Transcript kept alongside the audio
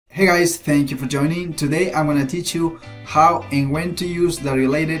Hey guys, thank you for joining. Today I'm going to teach you how and when to use the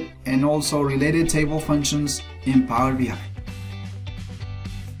related and also related table functions in Power BI.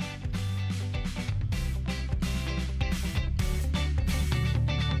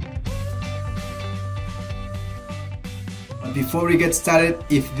 Before we get started,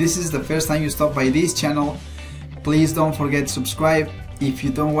 if this is the first time you stop by this channel, please don't forget to subscribe if you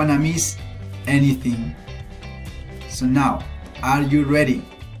don't want to miss anything. So now, are you ready?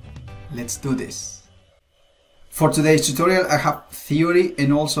 Let's do this. For today's tutorial, I have theory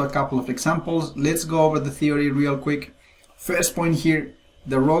and also a couple of examples. Let's go over the theory real quick. First point here,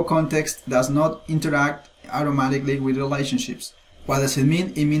 the row context does not interact automatically with relationships. What does it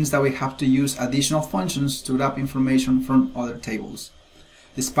mean? It means that we have to use additional functions to grab information from other tables,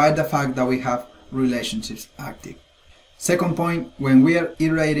 despite the fact that we have relationships active. Second point, when we are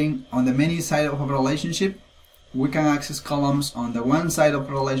iterating on the many side of a relationship, we can access columns on the one side of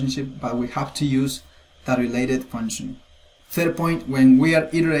a relationship, but we have to use the related function. Third point, when we are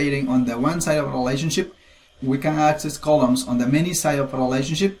iterating on the one side of a relationship, we can access columns on the many side of a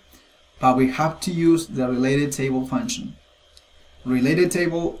relationship, but we have to use the related table function. Related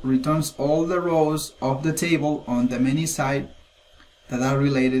table returns all the rows of the table on the many side that are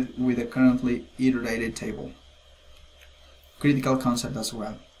related with the currently iterated table. Critical concept as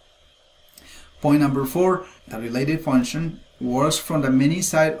well. Point number 4, the related function works from the many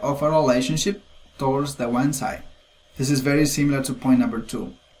side of a relationship towards the one side. This is very similar to point number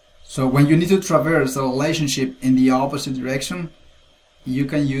 2. So when you need to traverse a relationship in the opposite direction, you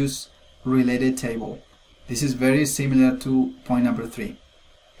can use related table. This is very similar to point number 3.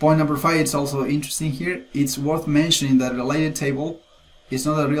 Point number 5 is also interesting here. It's worth mentioning that related table is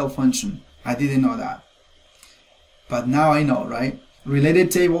not a real function. I didn't know that, but now I know, right? Related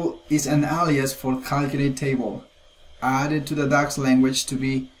table is an alias for calculate table, added to the DAX language to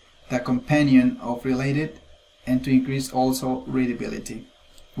be the companion of related and to increase also readability,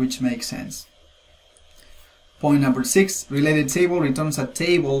 which makes sense. Point number 6, related table returns a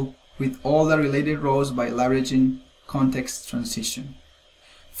table with all the related rows by leveraging context transition.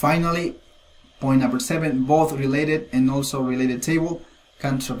 Finally, point number 7, both related and also related table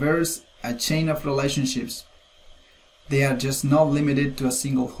can traverse a chain of relationships. They are just not limited to a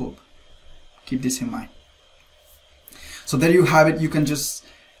single hoop. Keep this in mind. So there you have it. You can just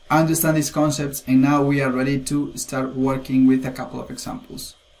understand these concepts, and now we are ready to start working with a couple of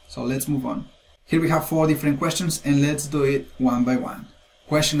examples. So let's move on. Here we have 4 different questions, and let's do it one by one.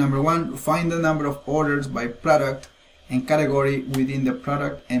 Question number 1, find the number of orders by product and category within the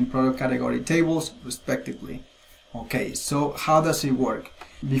product and product category tables respectively. Okay, so how does it work?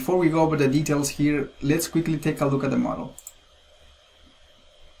 Before we go over the details here, let's quickly take a look at the model.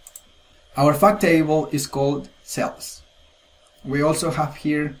 Our fact table is called cells. We also have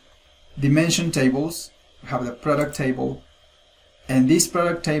here dimension tables. We have the product table, and this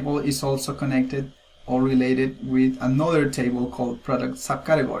product table is also connected or related with another table called product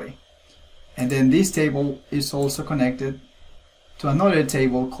subcategory. And then this table is also connected to another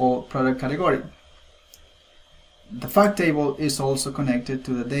table called product category. The fact table is also connected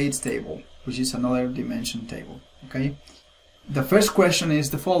to the dates table, which is another dimension table. Okay. The first question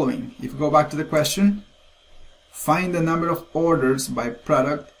is the following. If we go back to the question, find the number of orders by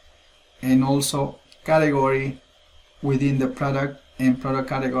product and also category within the product and product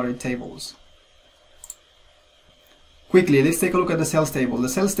category tables. Quickly, let's take a look at the sales table. The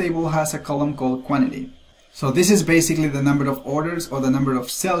sales table has a column called quantity. So this is basically the number of orders or the number of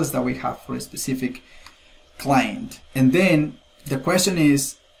sales that we have for a specific client. And then the question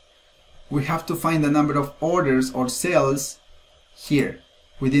is, we have to find the number of orders or sales here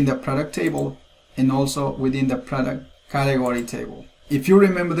within the product table and also within the product category table. If you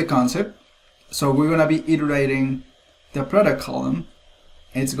remember the concept, so we're going to be iterating the product column.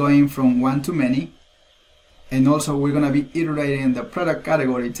 It's going from one to many, and also we're going to be iterating the product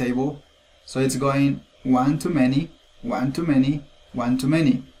category table, so it's going one to many, one to many, one to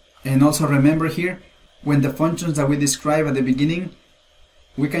many. And also remember here, when the functions that we described at the beginning,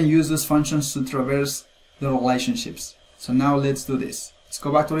 we can use those functions to traverse the relationships. So now let's do this. Let's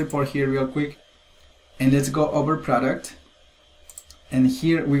go back to the report here real quick, and let's go over product. And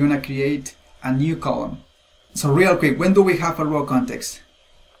here we're going to create a new column. So real quick, when do we have a row context?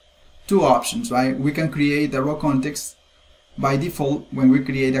 2 options, right? We can create the row context by default when we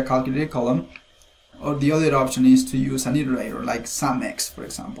create a calculated column, or the other option is to use an iterator like SumX, for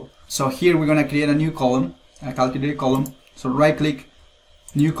example. So here we're going to create a new column, a calculated column. So right click,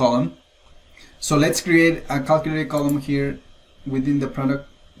 new column. So let's create a calculated column here within the product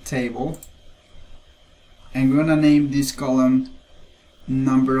table, and we're going to name this column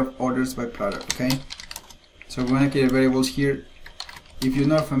number of orders by product. Okay, so we're going to create variables here. If you're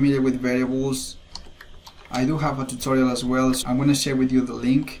not familiar with variables, I do have a tutorial as well, so I'm going to share with you the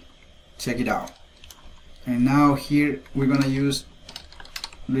link. Check it out. And now here we're going to use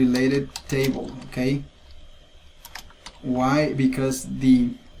related table. Okay, why? Because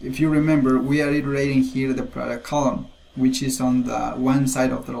if you remember, we are iterating here the product column, which is on the one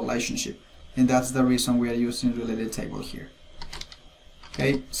side of the relationship, and that's the reason we are using related table here.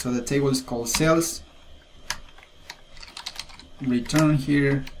 Okay, so the table is called sales. Return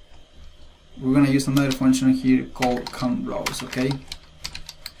here. We're going to use another function here called count rows. Okay,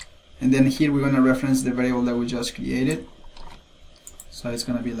 and then here we're going to reference the variable that we just created, so it's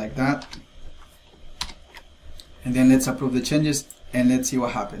going to be like that. And then let's approve the changes and let's see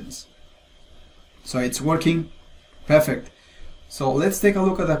what happens. So it's working perfect. So let's take a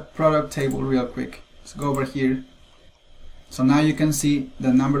look at the product table real quick. Let's go over here. So now you can see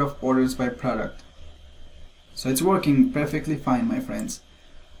the number of orders by product. So it's working perfectly fine, my friends.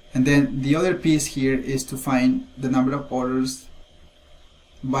 And then the other piece here is to find the number of orders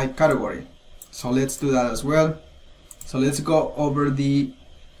by category. So let's do that as well. So let's go over the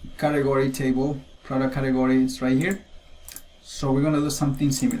category table. Product category is right here. So we're going to do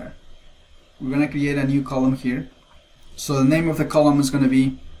something similar. We're going to create a new column here. So the name of the column is going to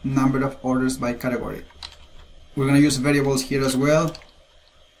be number of orders by category. We're going to use variables here as well.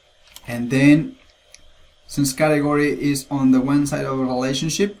 And then since category is on the one side of a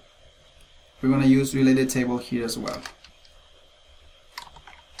relationship, we're going to use related table here as well,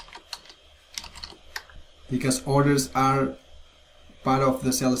 because orders are part of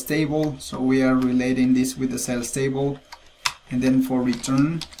the sales table, so we are relating this with the sales table. And then for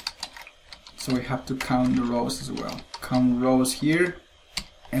return, so we have to count the rows as well. Count rows here,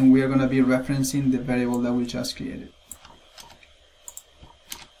 and we are going to be referencing the variable that we just created.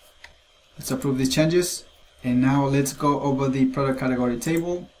 Let's approve these changes, and now let's go over the product category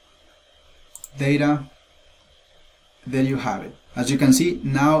table. Data. There you have it. As you can see,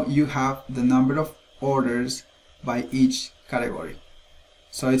 now you have the number of orders by each category.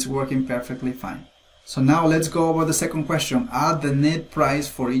 So it's working perfectly fine. So now let's go over the second question. Add the net price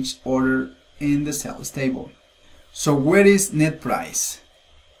for each order in the sales table. So where is net price?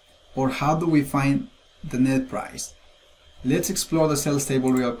 Or how do we find the net price? Let's explore the sales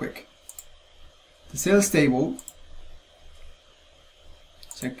table real quick. The sales table,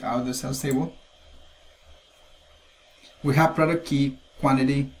 check out the sales table. We have product key,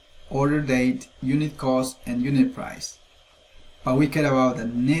 quantity, order date, unit cost, and unit price. But we care about the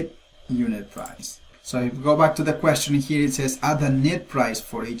net unit price. So if we go back to the question here, it says add the net price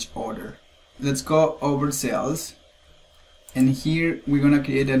for each order. Let's go over sales, and here we're going to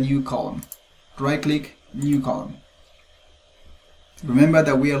create a new column. Right click, new column. Remember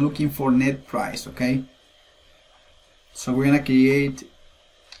that we are looking for net price. Okay, so we're going to create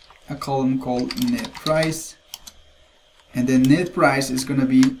a column called net price, and then net price is going to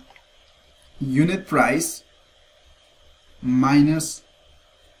be unit price minus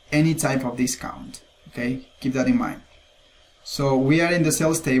any type of discount. Okay, keep that in mind. So we are in the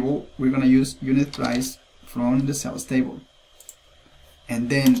sales table, we're going to use unit price from the sales table, and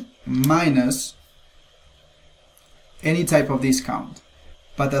then minus any type of discount.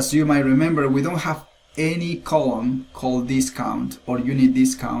 But as you might remember, we don't have any column called discount or unit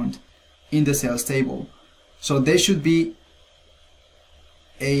discount in the sales table, so there should be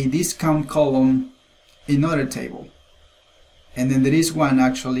a discount column in another table, and then there is one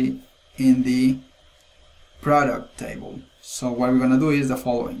actually in the product table. So what we're going to do is the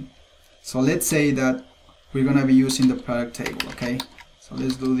following. So let's say that we're going to be using the product table. Okay, so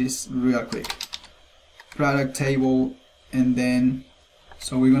let's do this real quick. Product table, and then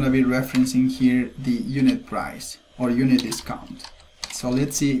so we're going to be referencing here the unit price or unit discount. So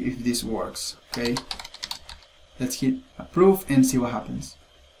let's see if this works. Okay, let's hit approve and see what happens.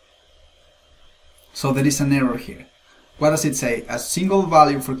 So there is an error here. What does it say? A single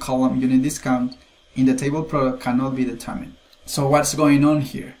value for column unit discount in the table product cannot be determined. So what's going on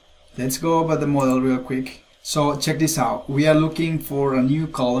here? Let's go over the model real quick. So check this out. We are looking for a new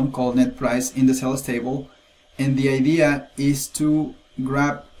column called net price in the sales table, and the idea is to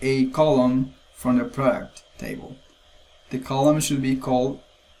grab a column from the product table. The column should be called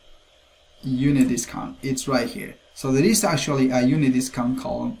unit discount. It's right here. So there is actually a unit discount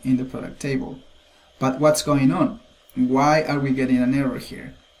column in the product table. But what's going on? Why are we getting an error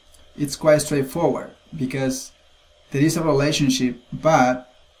here? It's quite straightforward, because there is a relationship,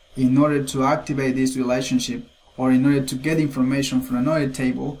 but in order to activate this relationship, or in order to get information from another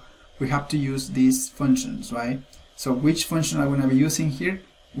table, we have to use these functions, right? So which function are we going to be using here?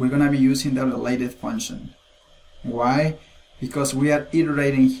 We're going to be using the related function. Why? Because we are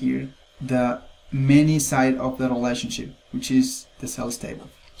iterating here the many side of the relationship, which is the sales table.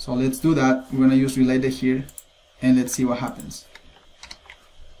 So let's do that. We're going to use related here, and let's see what happens.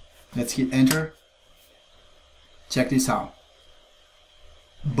 Let's hit enter. Check this out.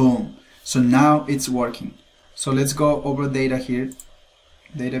 Boom. So now it's working. So let's go over data here,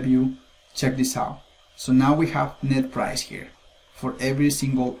 data view. Check this out. So now we have net price here for every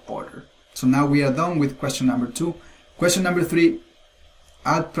single order. So now we are done with question number 2. Question number 3,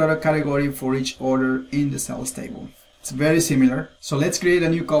 add product category for each order in the sales table. It's very similar. So let's create a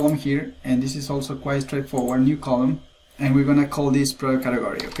new column here, and this is also quite straightforward. New column, and we're gonna call this product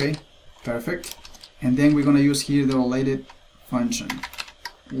category. Okay, perfect. And then we're gonna use here the related function.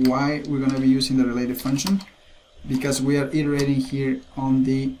 Why we're gonna be using the related function? Because we are iterating here on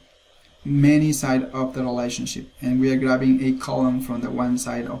the many side of the relationship, and we are grabbing a column from the one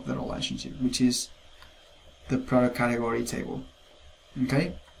side of the relationship, which is the product category table.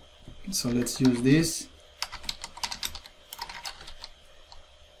 Okay, so let's use this.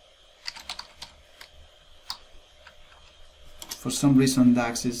 For some reason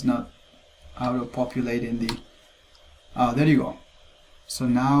DAX is not auto-populating the there you go. So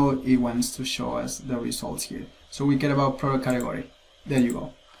now it wants to show us the results here. So we get about product category. There you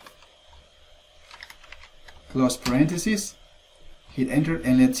go. Close parentheses, hit enter,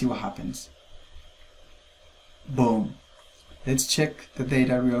 and let's see what happens. Boom. Let's check the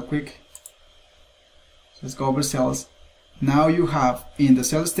data real quick. So let's go over sales. Now you have in the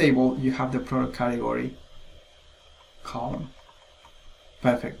sales table, you have the product category column.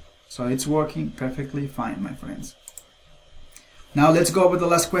 Perfect. So it's working perfectly fine, my friends. Now let's go over the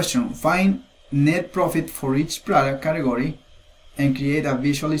last question. Find net profit for each product category and create a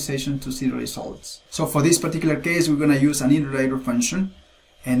visualization to see the results. So for this particular case, we're going to use an iterator function,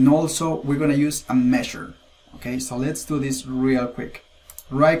 and also we're going to use a measure. Okay, so let's do this real quick.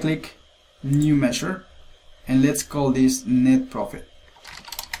 Right click, new measure, and let's call this net profit.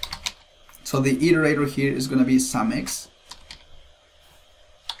 So the iterator here is going to be SumX,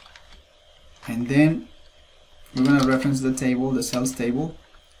 and then we're going to reference the table, the sales table.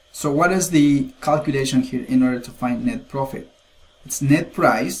 So what is the calculation here in order to find net profit? It's net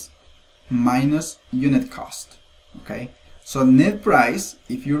price minus unit cost. Okay, so net price,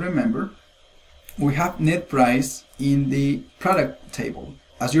 if you remember, we have net price in the product table.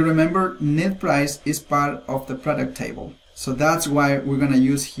 As you remember, net price is part of the product table. So that's why we're going to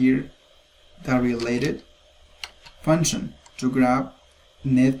use here the related function to grab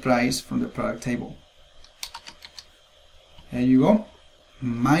net price from the product table. There you go.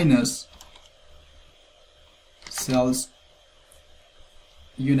 Minus sales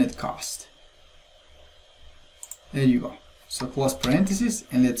unit cost. There you go. So close parentheses,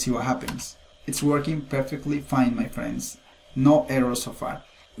 and let's see what happens. It's working perfectly fine, my friends. No errors so far.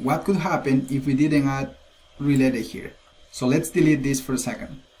 What could happen if we didn't add related here? So let's delete this for a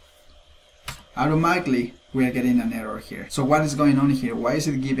second. Automatically we are getting an error here. So what is going on here? Why is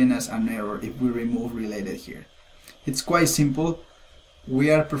it giving us an error if we remove related here? It's quite simple. We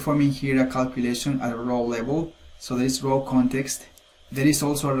are performing here a calculation at a row level. So there is row context. There is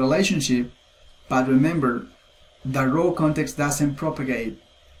also a relationship, but remember, the row context doesn't propagate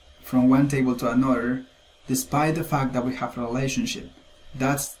from one table to another, despite the fact that we have a relationship.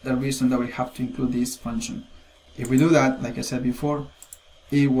 That's the reason that we have to include this function. If we do that, like I said before,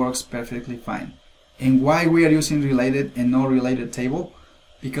 it works perfectly fine. And why we are using related and not related table?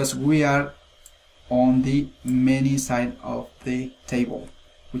 Because we are on the many side of the table,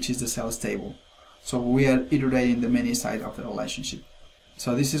 which is the sales table. So we are iterating the many side of the relationship.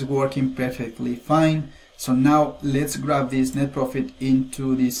 So this is working perfectly fine. So now let's grab this net profit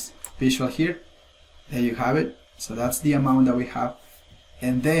into this visual here. There you have it. So that's the amount that we have.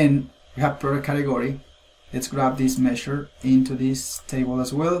 And then we have product category. Let's grab this measure into this table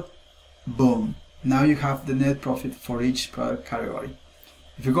as well. Boom. Now you have the net profit for each product category.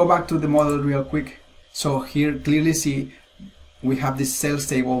 If you go back to the model real quick, so here clearly see we have this sales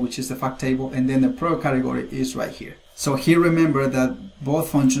table, which is the fact table, and then the product category is right here. So here remember that both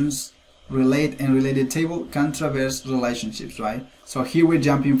functions, relate and related table, can traverse relationships, right? So here we're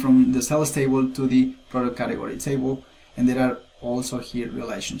jumping from the sales table to the product category table, and there are also here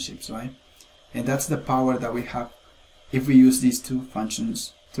relationships, right? And that's the power that we have if we use these two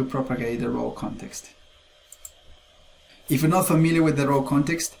functions to propagate the row context. If you're not familiar with the row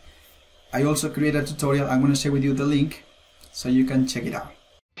context, I also created a tutorial. I'm going to share with you the link so you can check it out.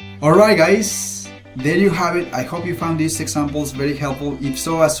 Alright guys, there you have it. I hope you found these examples very helpful. If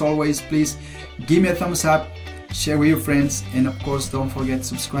so, as always, please give me a thumbs up share with your friends, and of course don't forget to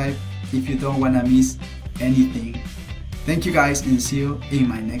subscribe if you don't want to miss anything. Thank you guys, and see you in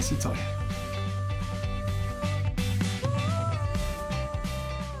my next tutorial.